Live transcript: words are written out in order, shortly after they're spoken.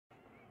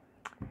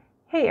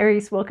Hey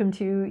Aries, welcome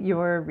to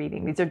your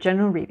reading. These are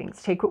general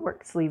readings. Take what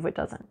works, leave what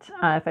doesn't.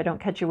 If I don't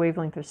catch your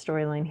wavelength or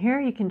storyline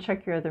here, you can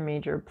check your other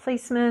major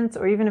placements,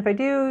 or even if I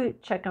do,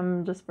 check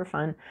them just for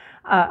fun.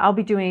 I'll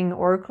be doing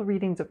oracle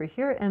readings over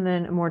here and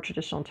then a more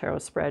traditional tarot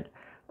spread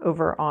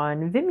over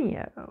on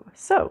Vimeo.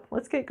 So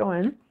let's get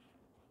going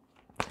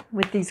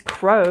with these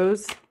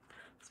crows.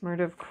 Smart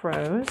of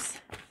crows.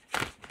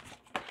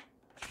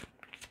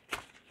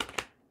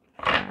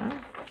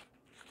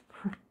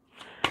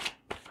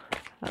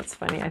 That's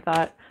funny. I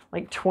thought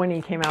like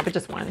 20 came out, but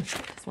just one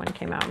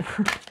came out.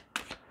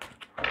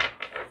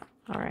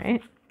 All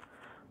right.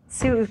 Let's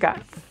see what we've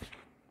got.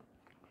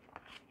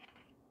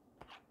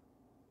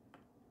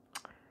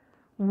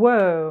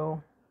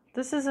 Whoa.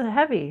 This is a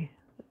heavy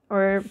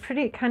or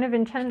pretty kind of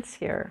intense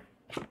here.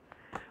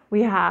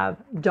 We have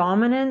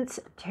dominance,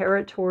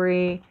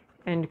 territory,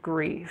 and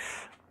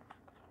grief.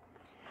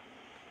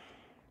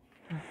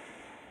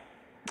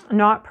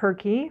 Not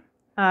perky.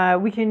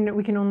 We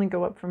can only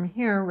go up from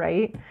here,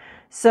 right?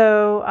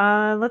 So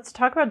let's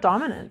talk about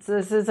dominance.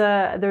 This is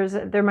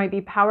there might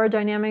be power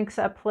dynamics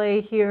at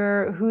play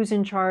here. Who's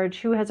in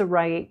charge? Who has a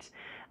right?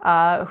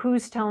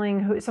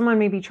 Someone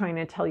may be trying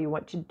to tell you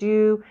what to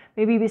do.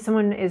 Maybe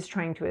someone is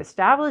trying to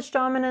establish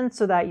dominance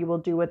so that you will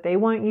do what they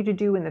want you to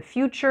do in the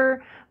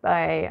future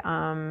by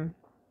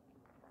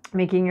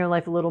making your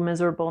life a little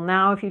miserable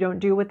now if you don't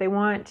do what they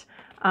want.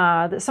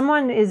 That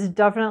someone is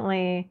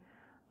definitely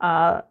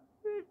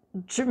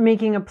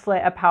making a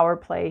power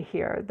play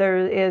here.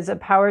 There is a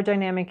power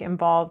dynamic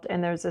involved,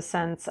 and there's a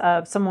sense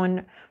of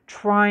someone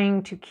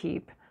trying to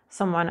keep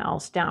someone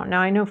else down.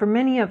 Now, I know for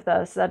many of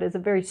us, that is a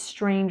very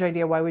strange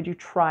idea. Why would you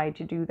try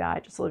to do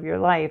that? Just live your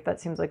life. That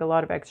seems like a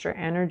lot of extra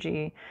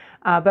energy.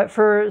 But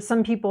for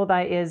some people,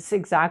 that is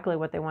exactly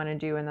what they want to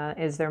do, and that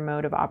is their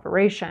mode of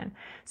operation.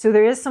 So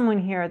there is someone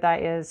here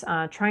that is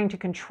trying to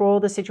control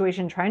the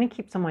situation, trying to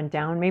keep someone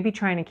down, maybe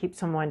trying to keep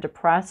someone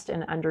depressed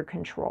and under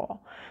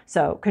control.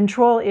 So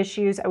control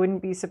issues, I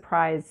wouldn't be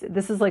surprised.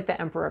 This is like the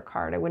Emperor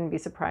card. I wouldn't be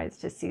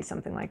surprised to see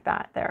something like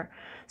that there.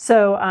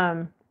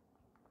 So,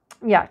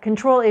 yeah,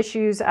 control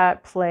issues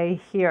at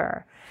play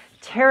here.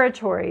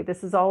 Territory,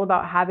 this is all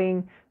about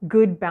having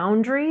good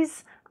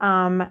boundaries.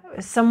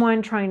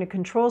 Someone trying to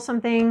control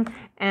something.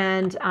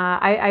 And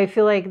I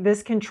feel like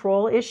this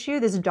control issue,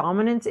 this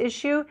dominance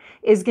issue,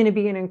 is going to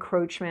be an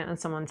encroachment on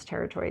someone's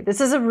territory. This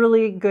is a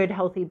really good,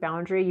 healthy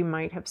boundary you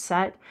might have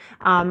set.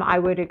 I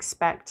would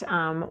expect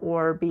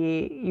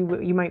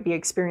you might be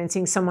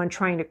experiencing someone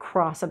trying to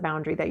cross a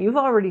boundary that you've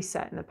already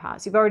set in the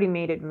past. You've already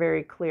made it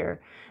very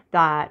clear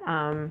that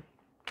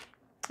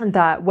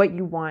that what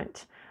you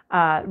want,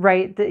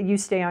 right? That you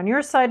stay on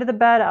your side of the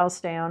bed, I'll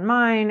stay on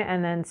mine,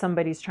 and then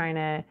somebody's trying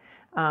to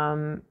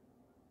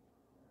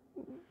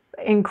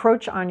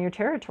encroach on your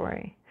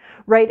territory,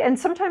 right? And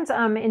sometimes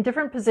in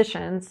different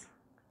positions,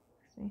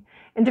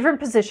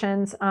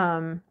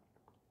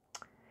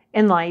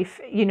 in life,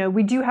 you know,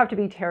 we do have to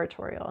be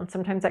territorial, and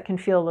sometimes that can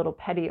feel a little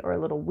petty or a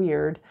little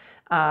weird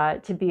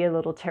to be a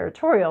little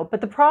territorial.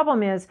 But the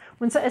problem is,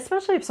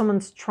 especially if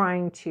someone's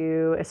trying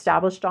to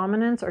establish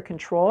dominance or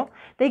control,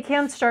 they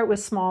can start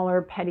with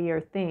smaller, pettier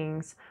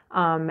things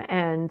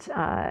and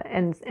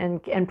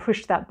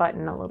push that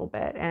button a little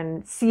bit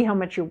and see how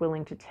much you're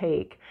willing to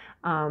take.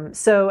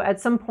 So at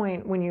some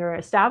point when you're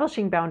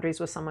establishing boundaries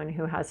with someone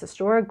who has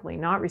historically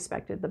not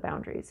respected the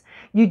boundaries,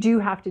 you do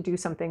have to do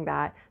something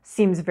that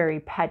seems very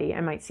petty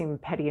and might seem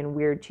petty and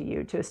weird to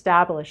you to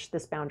establish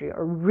this boundary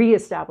or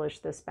reestablish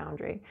this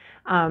boundary.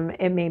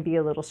 It may be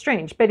a little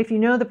strange, but if you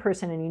know the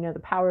person and you know the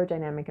power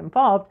dynamic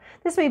involved,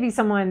 this may be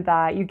someone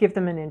that you give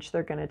them an inch,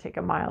 they're going to take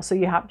a mile. So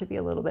you have to be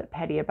a little bit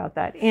petty about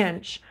that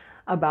inch,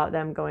 about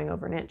them going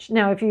over an inch.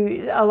 Now,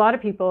 a lot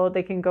of people,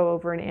 they can go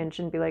over an inch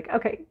and be like,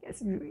 okay,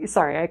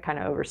 sorry, I kind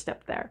of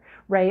overstepped there,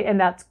 right? And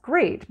that's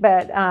great,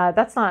 but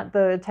that's not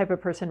the type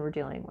of person we're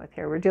dealing with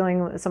here. We're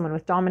dealing with someone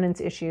with dominance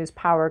issues,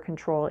 power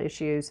control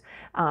issues,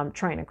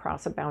 trying to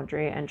cross a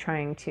boundary and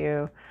trying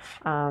to,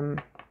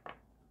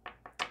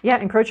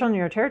 encroach on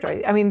your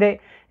territory. I mean,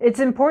 it's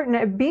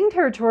important. Being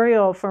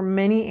territorial for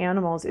many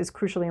animals is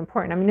crucially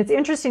important. I mean, it's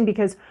interesting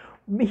because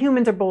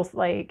humans are both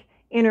like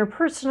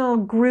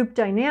interpersonal group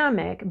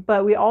dynamic,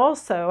 but we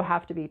also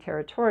have to be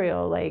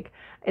territorial. Like,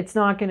 it's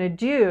not going to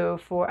do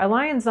for a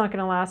lion's not going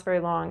to last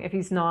very long if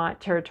he's not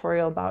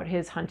territorial about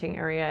his hunting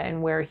area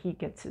and where he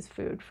gets his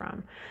food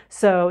from.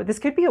 So this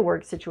could be a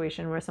work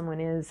situation where someone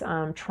is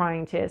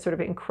trying to sort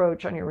of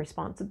encroach on your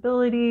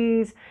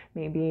responsibilities,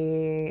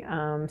 maybe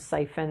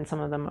siphon some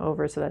of them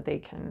over so that they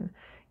can,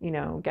 you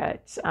know,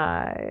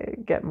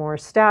 get more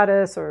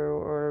status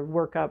or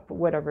work up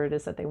whatever it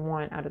is that they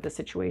want out of the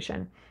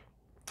situation.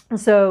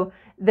 So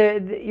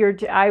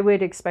I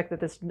would expect that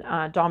this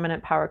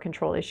dominant power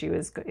control issue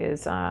is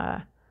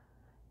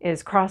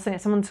crossing.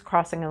 Someone's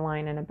crossing a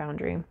line and a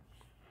boundary.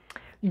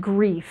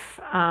 Grief.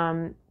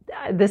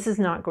 This is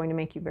not going to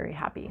make you very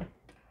happy.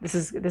 This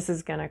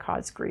is going to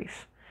cause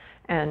grief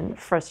and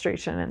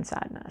frustration and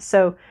sadness.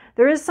 So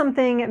there is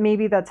something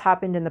maybe that's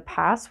happened in the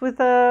past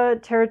with a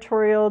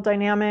territorial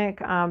dynamic,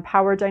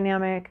 power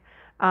dynamic.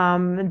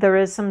 There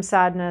is some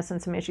sadness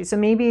and some issues. So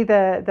maybe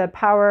the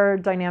power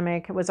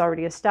dynamic was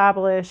already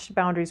established,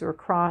 boundaries were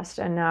crossed,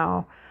 and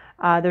now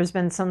there's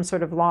been some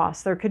sort of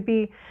loss. There could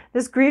be,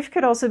 this grief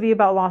could also be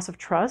about loss of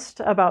trust,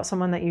 about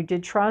someone that you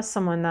did trust,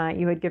 someone that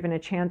you had given a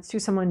chance to,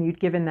 someone you'd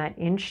given that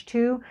inch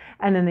to,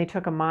 and then they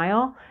took a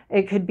mile.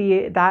 It could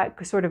be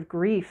that sort of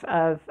grief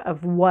of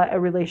what a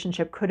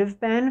relationship could have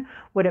been,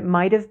 what it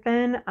might have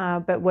been,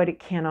 but what it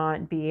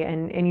cannot be.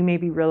 And you may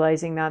be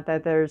realizing that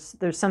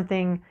there's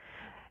something,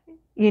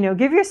 you know,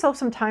 give yourself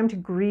some time to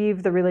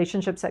grieve the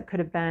relationships that could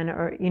have been,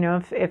 or, you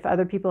know, if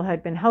other people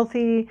had been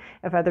healthy,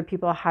 if other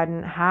people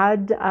hadn't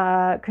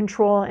had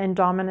control and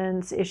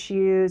dominance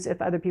issues,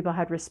 if other people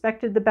had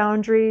respected the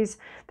boundaries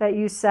that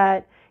you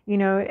set, you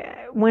know,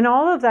 when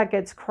all of that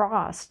gets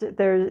crossed,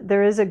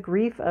 there is a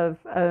grief of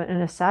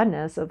and a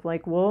sadness of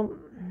like, well,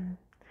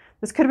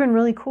 this could have been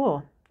really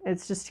cool.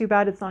 It's just too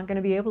bad it's not going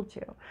to be able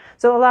to.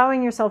 So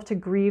allowing yourself to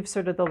grieve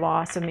sort of the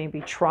loss of maybe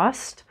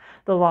trust,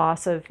 the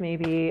loss of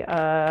maybe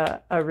a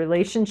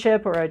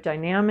relationship or a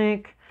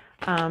dynamic,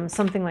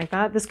 something like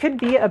that. This could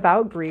be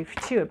about grief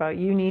too, about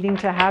you needing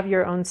to have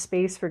your own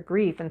space for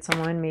grief and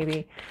someone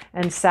maybe,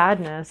 and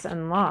sadness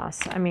and loss.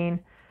 I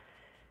mean,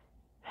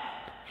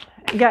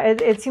 yeah,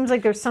 it seems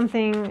like there's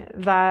something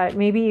that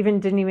maybe even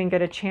didn't even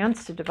get a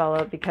chance to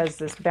develop because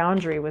this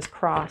boundary was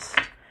crossed.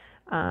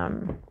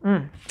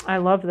 I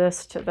love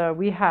this.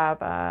 We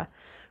have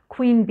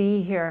Queen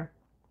Bee here.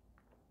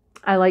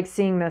 I like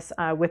seeing this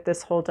with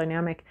this whole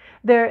dynamic.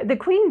 The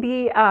Queen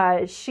Bee,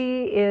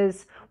 she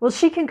is, well,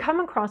 she can come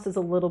across as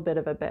a little bit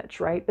of a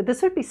bitch, right? But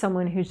this would be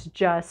someone who's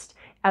just,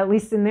 at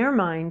least in their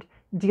mind,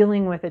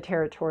 dealing with a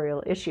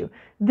territorial issue.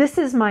 This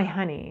is my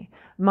honey,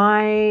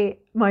 my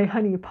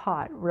honey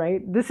pot,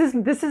 right? This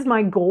is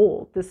my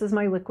gold. This is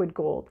my liquid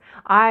gold.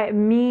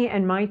 Me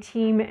and my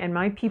team and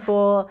my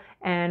people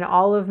and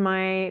all of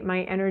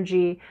my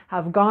energy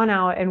have gone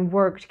out and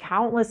worked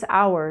countless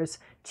hours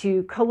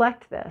to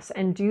collect this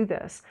and do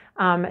this.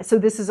 So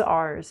this is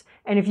ours.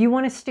 And if you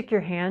want to stick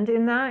your hand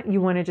in that, you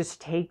want to just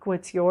take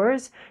what's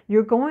yours,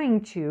 you're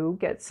going to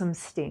get some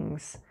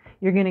stings.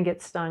 You're going to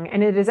get stung.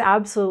 And it is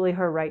absolutely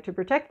her right to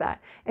protect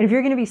that. And if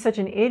you're going to be such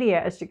an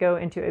idiot as to go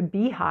into a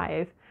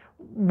beehive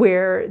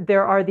where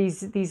there are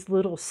these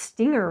little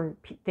stinger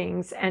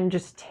things and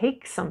just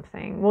take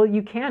something, well,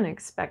 you can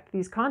expect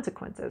these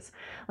consequences.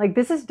 Like,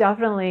 this is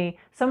definitely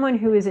someone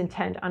who is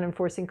intent on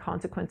enforcing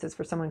consequences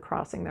for someone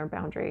crossing their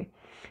boundary.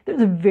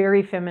 There's a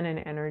very feminine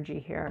energy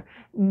here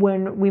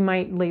when we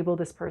might label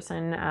this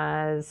person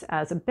as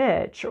a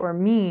bitch or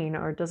mean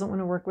or doesn't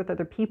want to work with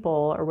other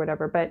people or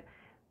whatever. But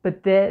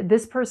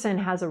this person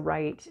has a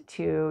right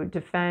to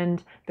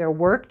defend their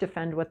work,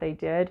 defend what they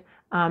did,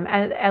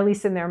 at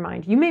least in their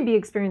mind. You may be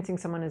experiencing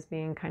someone as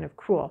being kind of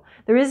cruel.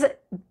 There is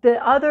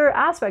the other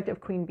aspect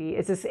of Queen Bee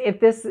is this: if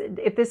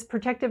this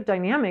protective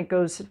dynamic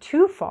goes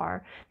too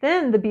far,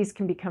 then the bees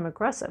can become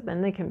aggressive.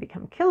 Then they can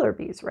become killer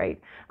bees,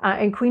 right?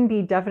 And Queen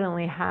Bee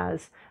definitely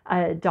has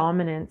a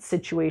dominant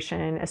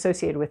situation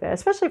associated with it,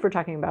 especially if we're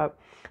talking about,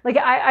 like,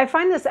 I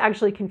find this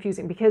actually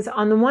confusing because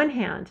on the one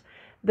hand,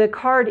 the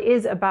card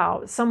is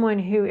about someone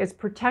who is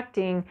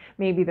protecting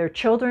maybe their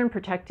children,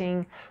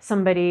 protecting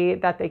somebody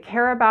that they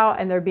care about,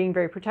 and they're being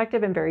very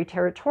protective and very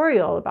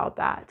territorial about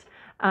that,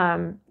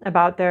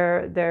 about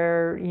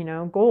their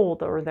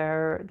gold or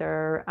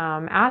their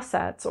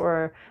assets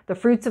or the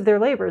fruits of their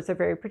labors. They're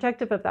very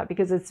protective of that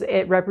because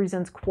it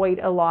represents quite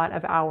a lot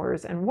of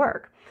hours and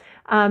work.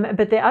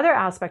 But the other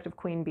aspect of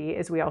Queen Bee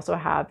is we also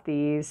have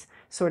these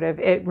sort of,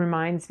 it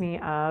reminds me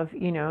of,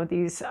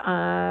 these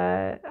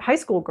high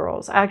school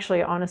girls.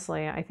 Actually,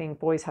 honestly, I think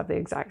boys have the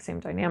exact same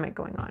dynamic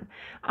going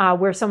on,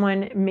 where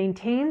someone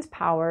maintains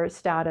power,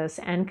 status,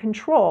 and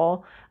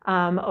control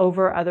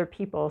over other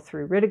people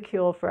through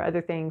ridicule, for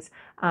other things.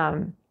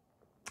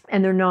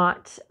 And they're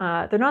not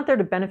there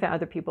to benefit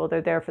other people.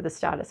 They're there for the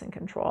status and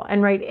control.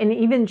 And right, and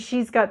even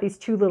she's got these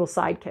two little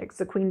sidekicks.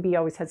 The Queen Bee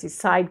always has these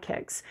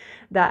sidekicks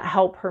that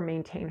help her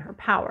maintain her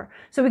power.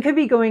 So we could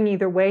be going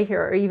either way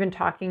here, or even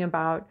talking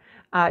about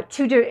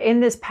in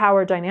this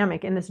power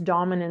dynamic, in this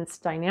dominance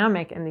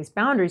dynamic, and these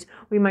boundaries,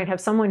 we might have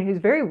someone who's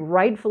very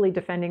rightfully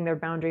defending their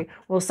boundary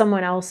while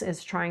someone else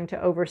is trying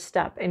to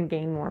overstep and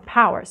gain more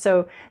power.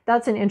 So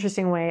that's an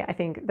interesting way, I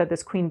think, that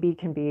this Queen Bee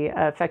can be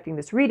affecting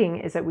this reading,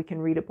 is that we can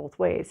read it both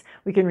ways.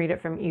 We can read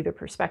it from either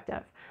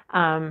perspective.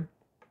 And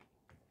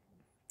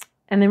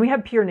then we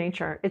have pure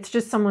nature. It's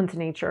just someone's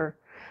nature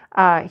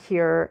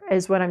here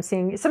is what I'm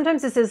seeing.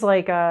 Sometimes this is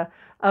like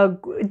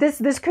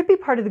this could be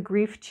part of the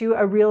grief too,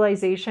 a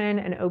realization,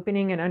 an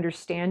opening, an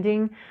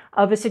understanding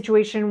of a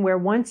situation where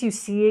once you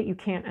see it, you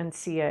can't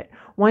unsee it.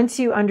 Once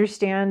you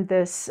understand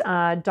this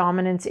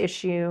dominance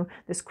issue,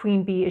 this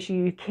Queen Bee issue,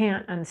 you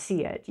can't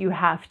unsee it. You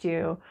have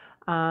to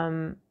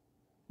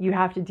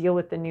deal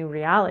with the new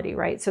reality,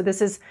 right? So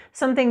this is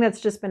something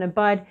that's just been a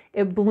bud.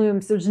 It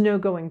blooms. There's no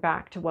going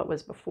back to what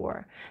was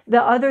before.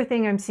 The other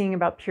thing I'm seeing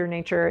about pure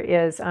nature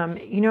is,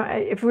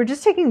 if we're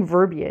just taking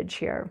verbiage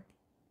here,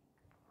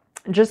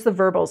 just the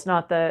verbals,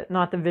 not the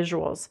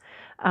visuals.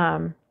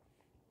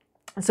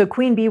 So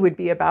Queen Bee would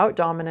be about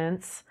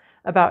dominance,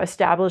 about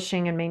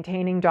establishing and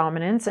maintaining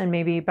dominance, and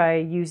maybe by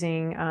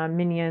using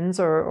minions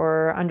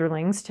or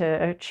underlings to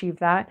achieve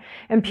that.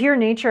 And pure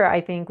nature,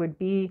 I think, would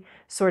be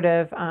sort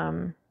of,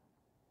 I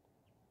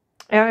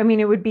mean,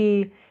 it would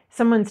be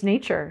someone's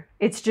nature.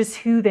 It's just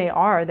who they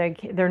are.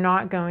 They're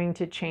not going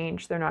to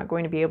change. They're not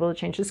going to be able to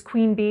change. This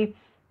Queen Bee,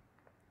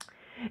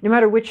 no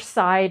matter which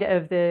side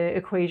of the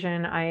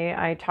equation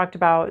I talked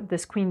about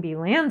this Queen Bee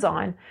lands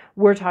on,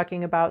 we're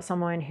talking about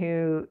someone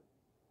who,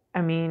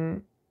 I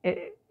mean,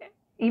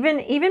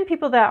 even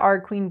people that are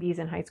Queen Bees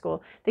in high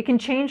school, they can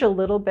change a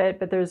little bit,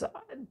 but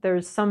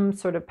there's some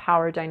sort of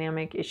power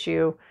dynamic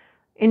issue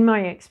in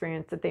my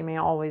experience that they may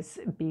always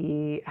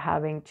be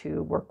having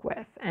to work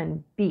with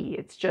and be.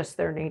 It's just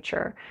their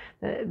nature.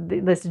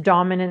 This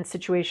dominant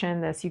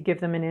situation, this you give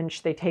them an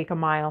inch, they take a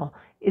mile.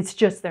 It's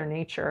just their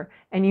nature.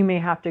 And you may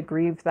have to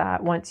grieve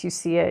that. Once you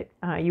see it,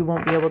 you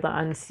won't be able to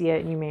unsee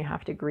it. And you may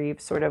have to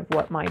grieve sort of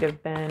what might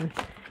have been.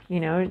 You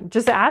know,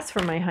 just ask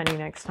for my honey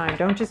next time.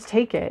 Don't just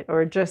take it,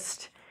 or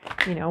just,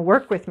 you know,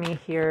 work with me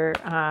here.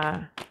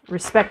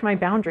 Respect my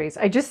boundaries.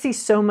 I just see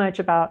so much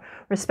about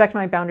respect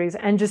my boundaries,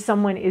 and just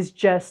someone is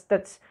just,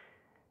 that's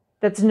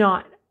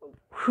not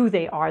who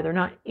they are. They're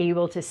not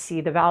able to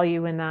see the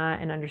value in that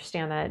and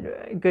understand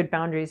that good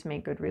boundaries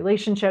make good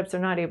relationships.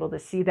 They're not able to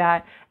see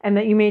that, and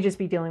that you may just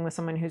be dealing with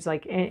someone who's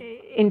like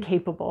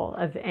incapable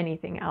of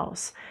anything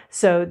else.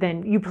 So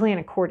then you plan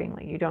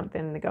accordingly. You don't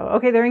then go,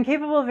 okay, they're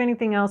incapable of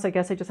anything else, I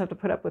guess I just have to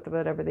put up with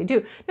whatever they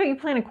do. No, you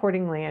plan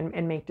accordingly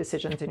and make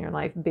decisions in your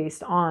life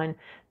based on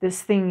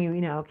this thing you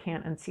know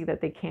can't unsee, that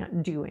they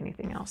can't do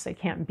anything else. They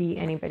can't be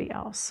anybody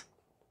else.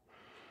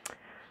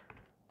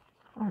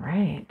 All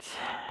right.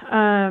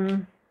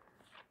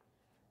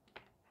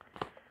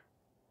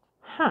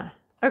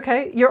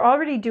 Okay. You're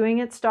already doing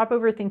it. Stop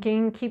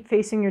overthinking. Keep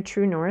facing your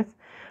true north.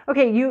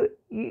 Okay.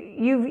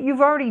 You've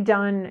already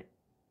done.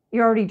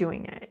 You're already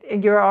doing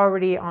it. You're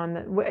already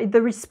on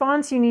the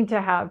response you need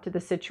to have to the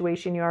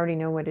situation. You already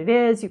know what it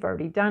is. You've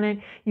already done it.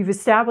 You've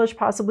established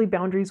possibly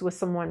boundaries with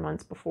someone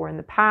once before in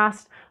the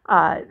past.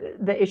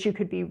 The issue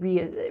could be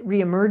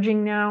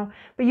re-emerging now,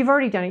 but you've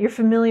already done it. You're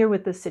familiar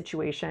with the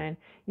situation.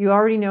 You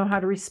already know how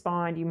to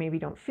respond. You maybe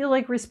don't feel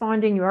like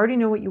responding. You already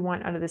know what you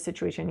want out of the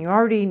situation. You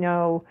already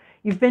know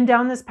you've been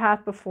down this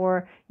path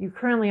before. You're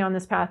currently on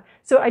this path.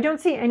 So I don't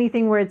see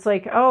anything where it's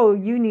like, oh,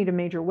 you need a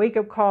major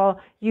wake-up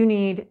call.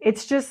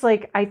 It's just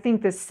like, I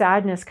think this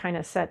sadness kind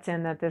of sets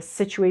in that this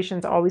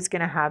situation's always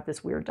going to have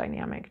this weird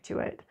dynamic to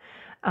it.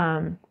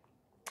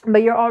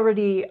 But you're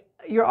already,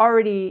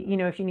 you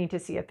know, if you need to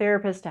see a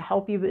therapist to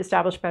help you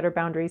establish better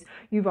boundaries,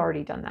 you've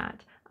already done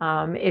that.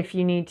 If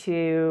you need to,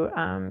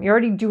 you're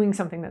already doing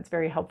something that's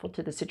very helpful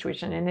to the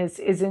situation and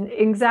isn't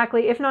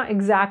exactly, if not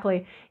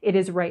exactly, it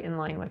is right in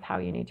line with how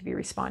you need to be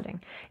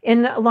responding.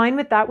 In line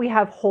with that, we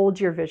have hold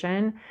your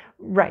vision.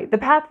 Right. The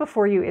path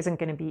before you isn't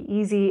going to be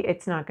easy.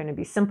 It's not going to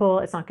be simple.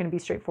 It's not going to be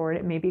straightforward.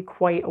 It may be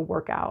quite a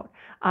workout.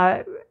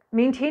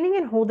 Maintaining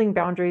and holding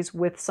boundaries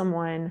with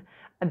someone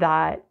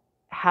that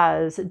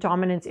has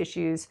dominance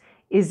issues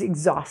is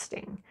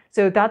exhausting.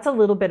 So that's a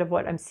little bit of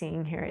what I'm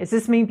seeing here. Is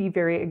this may be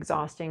very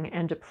exhausting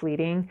and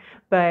depleting,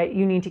 but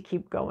you need to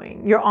keep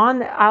going. You're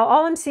on,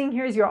 all I'm seeing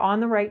here is you're on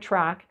the right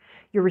track.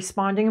 You're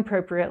responding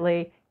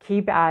appropriately.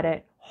 Keep at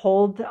it.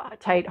 Hold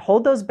tight.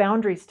 Hold those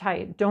boundaries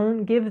tight.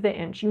 Don't give the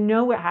inch. You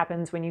know what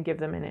happens when you give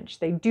them an inch.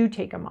 They do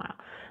take a mile.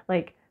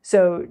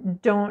 So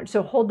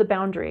hold the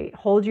boundary.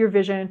 Hold your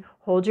vision.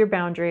 Hold your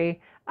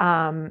boundary.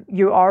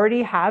 You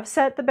already have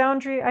set the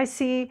boundary, I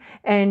see,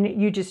 and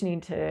you just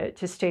need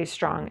to stay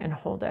strong and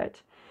hold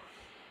it.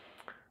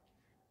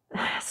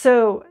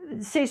 So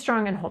stay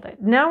strong and hold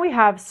it. Now we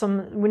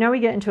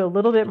get into a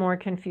little bit more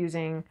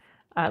confusing,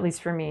 at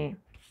least for me.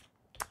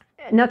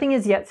 Nothing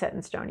is yet set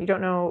in stone. You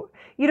don't know,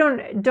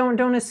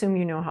 don't assume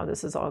you know how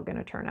this is all going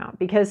to turn out,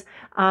 because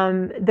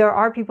there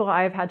are people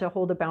I've had to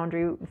hold a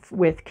boundary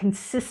with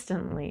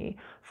consistently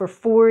for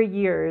 4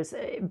 years,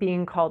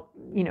 being called,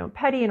 you know,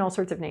 petty and all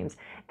sorts of names.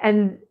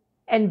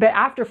 But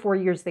after 4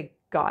 years, they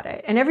got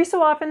it. And every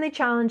so often they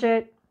challenge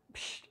it,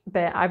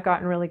 but I've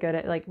gotten really good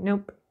at like,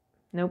 nope.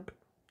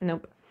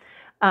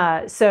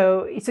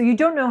 So you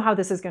don't know how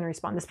this is going to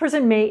respond. This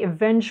person may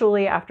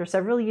eventually, after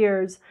several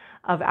years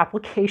of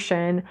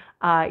application,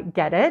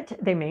 get it.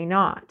 They may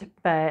not.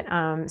 But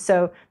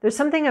so there's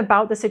something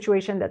about the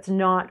situation that's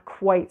not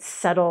quite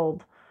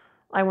settled.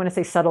 I want to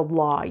say settled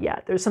law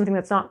yet. There's something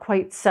that's not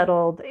quite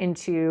settled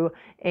into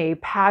a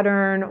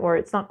pattern, or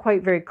it's not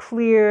quite very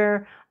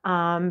clear.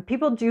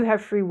 People do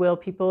have free will.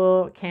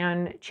 People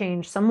can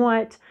change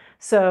somewhat.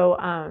 So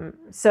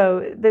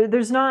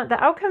there's not,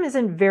 the outcome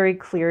isn't very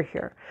clear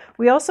here.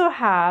 We also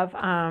have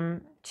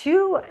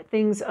two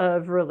things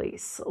of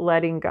release,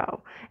 letting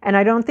go. And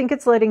I don't think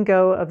it's letting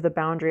go of the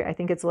boundary. I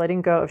think it's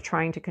letting go of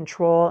trying to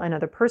control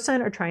another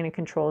person or trying to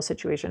control a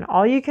situation.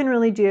 All you can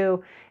really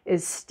do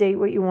is state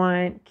what you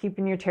want, keep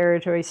in your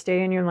territory,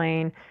 stay in your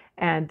lane,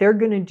 and they're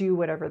going to do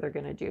whatever they're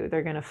going to do.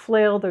 They're going to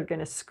flail, they're going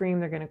to scream,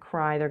 they're going to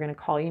cry, they're going to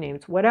call you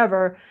names,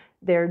 whatever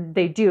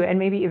they do. And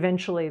maybe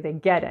eventually they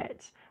get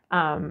it.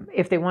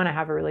 If they want to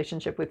have a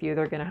relationship with you,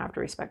 they're going to have to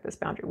respect this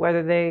boundary.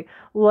 Whether they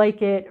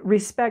like it,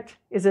 respect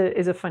is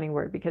a funny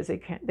word, because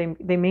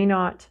they may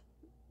not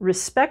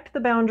respect the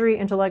boundary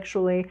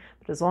intellectually,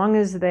 but as long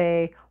as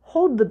they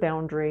hold the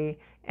boundary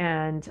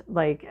and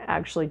like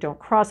actually don't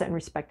cross it and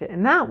respect it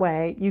in that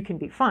way, you can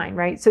be fine,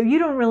 right? So you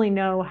don't really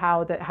know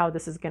how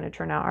this is going to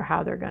turn out or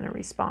how they're going to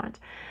respond.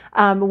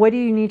 What do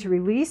you need to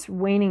release?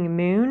 Waning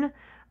moon.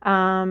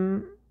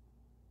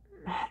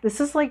 This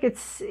is like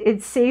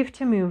it's safe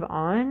to move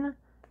on.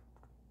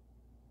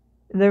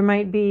 There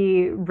might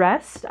be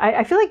rest.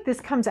 I feel like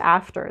this comes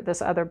after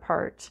this other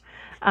part.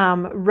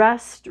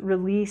 Rest,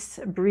 release,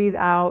 breathe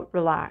out,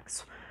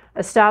 relax.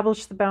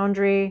 Establish the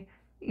boundary,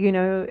 you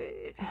know,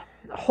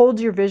 hold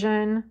your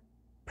vision,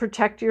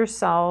 protect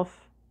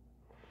yourself,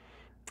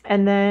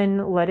 and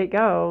then let it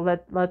go.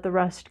 Let the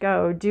rest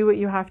go. Do what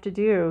you have to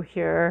do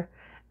here.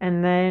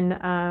 And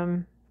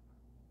then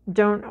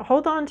don't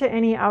hold on to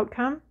any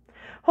outcome.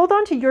 Hold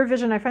on to your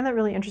vision. I find that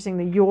really interesting.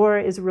 The your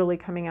is really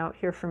coming out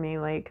here for me,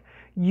 like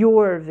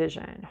your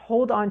vision.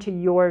 Hold on to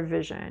your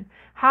vision.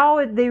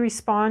 How they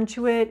respond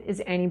to it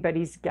is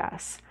anybody's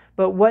guess.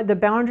 But what the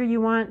boundary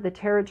you want, the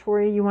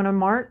territory you want to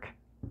mark,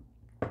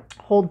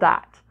 hold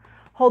that.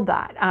 Hold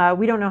that.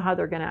 We don't know how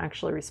they're going to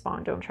actually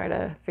respond. Don't try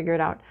to figure it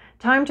out.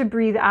 Time to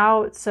breathe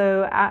out.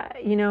 So,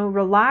 you know,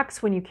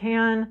 relax when you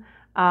can.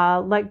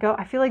 Let go.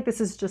 I feel like this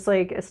is just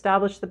like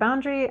establish the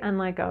boundary and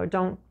let go.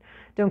 Don't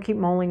keep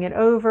mulling it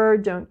over.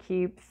 Don't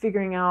keep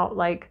figuring out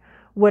like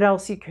what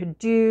else you could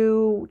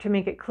do to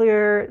make it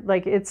clear.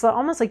 Like it's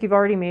almost like you've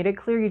already made it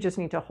clear. You just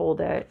need to hold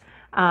it.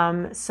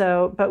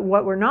 But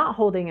what we're not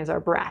holding is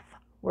our breath.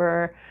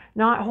 We're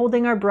not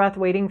holding our breath,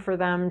 waiting for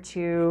them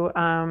to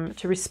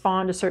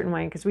respond a certain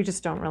way, because we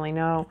just don't really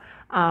know.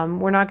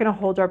 We're not going to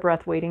hold our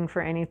breath waiting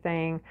for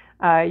anything.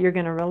 You're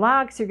going to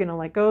relax. You're going to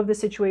let go of the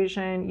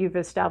situation. You've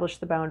established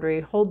the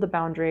boundary. Hold the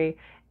boundary,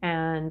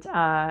 and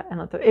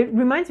it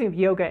reminds me of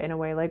yoga in a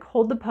way. Like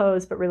hold the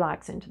pose, but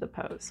relax into the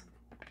pose.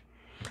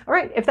 All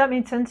right. If that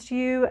made sense to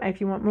you,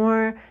 if you want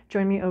more,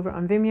 join me over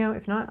on Vimeo.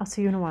 If not, I'll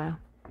see you in a while.